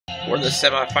We're in the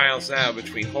semifinals now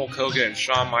between Hulk Hogan and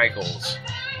Shawn Michaels.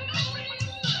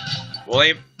 Well,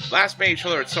 they last met each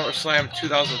other at SummerSlam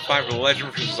 2005 for the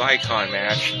Legend vs. Icon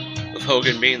match, with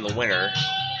Hogan being the winner.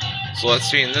 So let's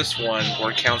see in this one,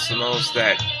 where it counts the most,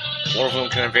 that one of them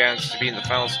can advance to be in the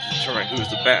finals to determine who is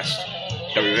the best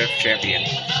WWF champion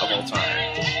of all time.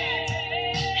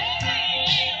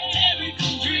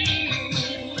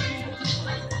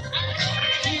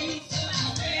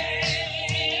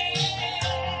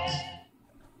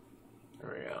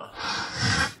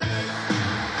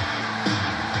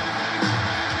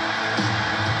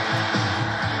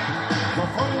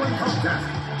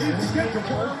 It's scheduled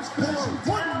for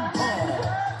one fall.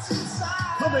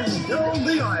 Coming down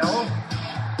the aisle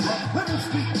from Plymouth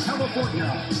Street, California,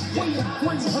 weighing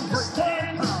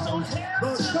 105 pounds,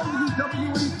 the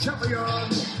WWE Champion,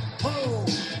 Hulk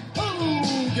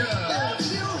Hogan.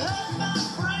 If you have my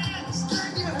friends,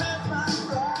 then you have my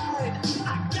pride. I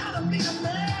gotta be a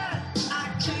man, I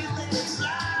can't let it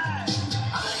slide.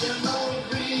 I am a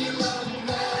real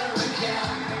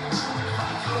American.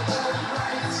 Fight for the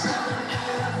rights of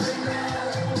every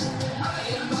man. I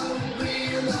am a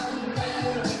real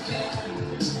American.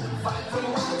 Fight for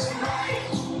what's right.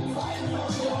 Fight for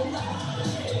your life.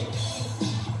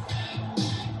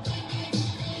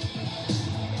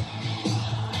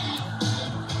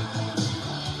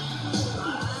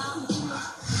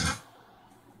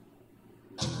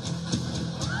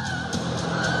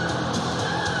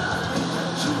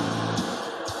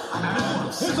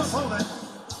 His opponent,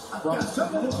 from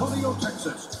San Antonio,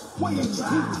 Texas, weighing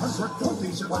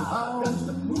 227 pounds,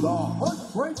 the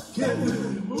Heartbreak Kid,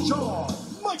 Shawn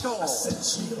Michaels.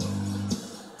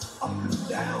 Up and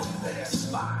down their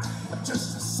spine,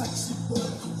 just a sexy boy.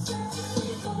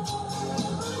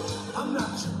 I'm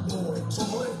not your boy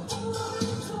toy.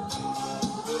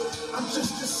 I'm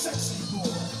just a sexy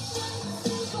boy.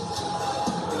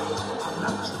 I'm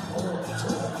not your boy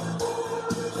toy.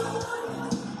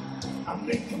 I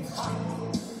make him hot,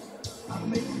 I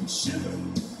make him shiver,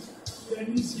 then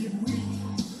he's get weak.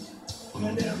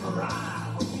 Whenever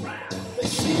I'm around, they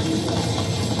see me.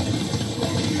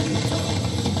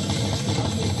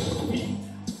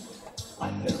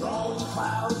 Like they're on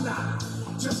cloud nine.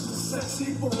 I'm just a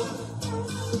sexy boy.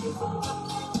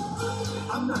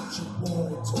 I'm not your boy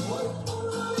toy.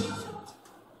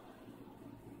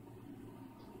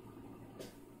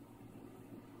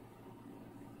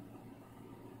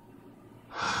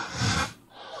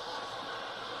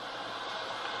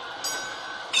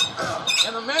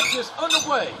 And the match is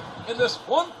underway in this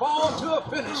one fall to a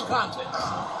finish contest.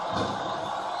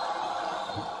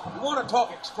 You want to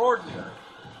talk extraordinary?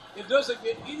 It doesn't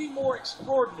get any more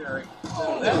extraordinary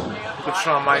than that man. Look at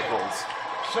Shawn Michaels.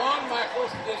 Shawn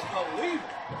Michaels is the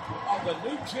leader of the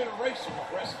new generation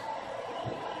of wrestling.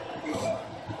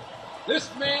 This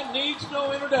man needs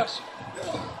no introduction.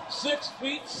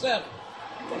 6'7",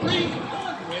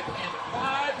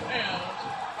 305 pounds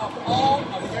of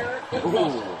all-American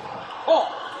muscle. Hulk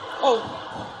Hogan.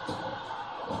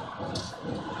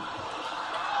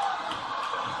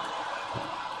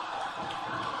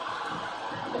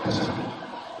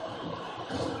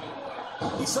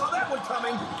 He saw that one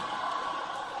coming.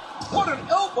 What an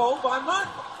elbow by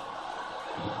Michael.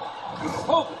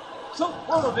 Hogan, so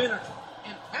full of energy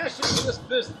and passion for this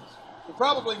business. You're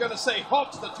probably going to say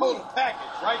Hulk's the total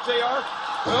package, right, JR?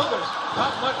 Well, there's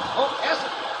not much Hulk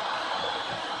essence.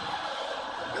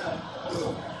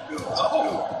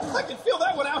 Oh, I can feel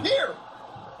that one out here.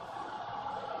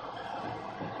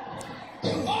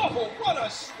 Oh, what a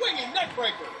swinging neck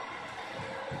breaker.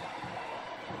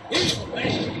 He's the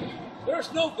man.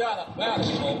 There's no doubt about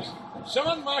it, folks.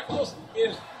 Shawn Michaels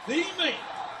is the man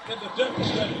in the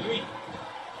WWE.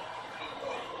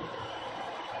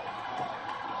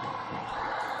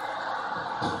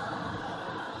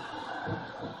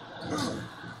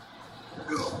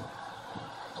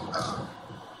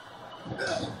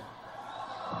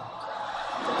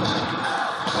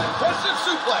 Impressive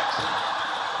suplex.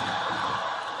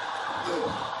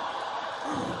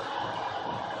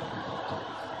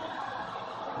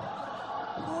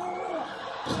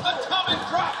 Atomic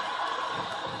drop.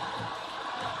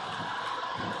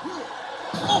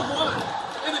 Oh,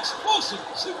 my! An explosive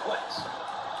suplex.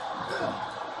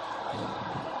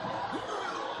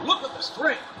 Look at the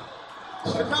strength.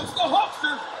 Here comes the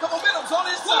Hulkster. The momentum's on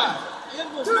his side. In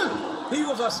the middle, he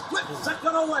was a split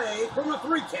second away from a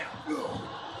 3 count.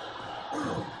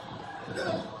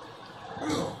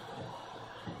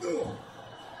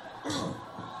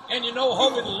 And you know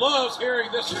Hogan loves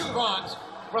hearing this response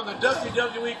from the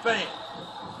WWE fans.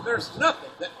 There's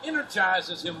nothing that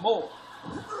energizes him more.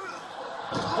 Boy,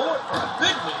 for a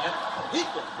big man, He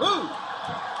can move.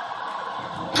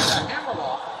 He's a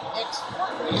hammerlock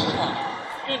expertly applied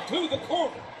into the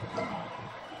corner.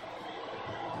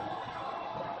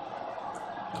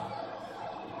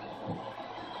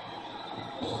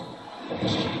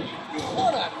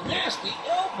 What a nasty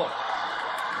elbow.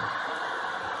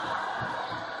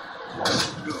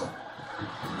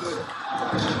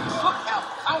 Look how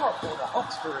powerful the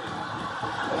huckster is.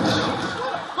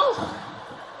 What a move.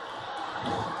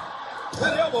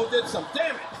 That elbow did some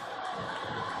damage.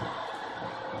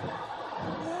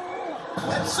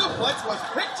 That suplex was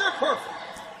picture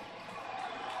perfect.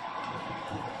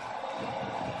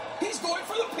 He's going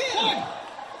for the pin. 1,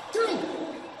 2,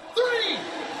 3.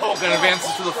 Hogan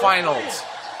advances to the finals.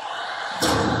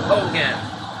 Hogan.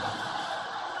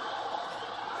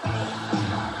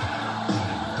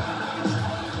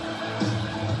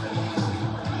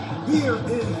 Here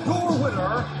is your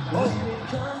winner, Hogan.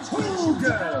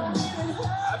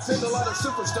 I've seen a lot of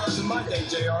superstars in my day,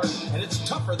 JR, and it's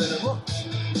tougher than it looks.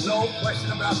 No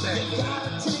question about that.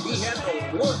 He had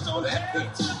the work for that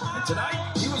pitch.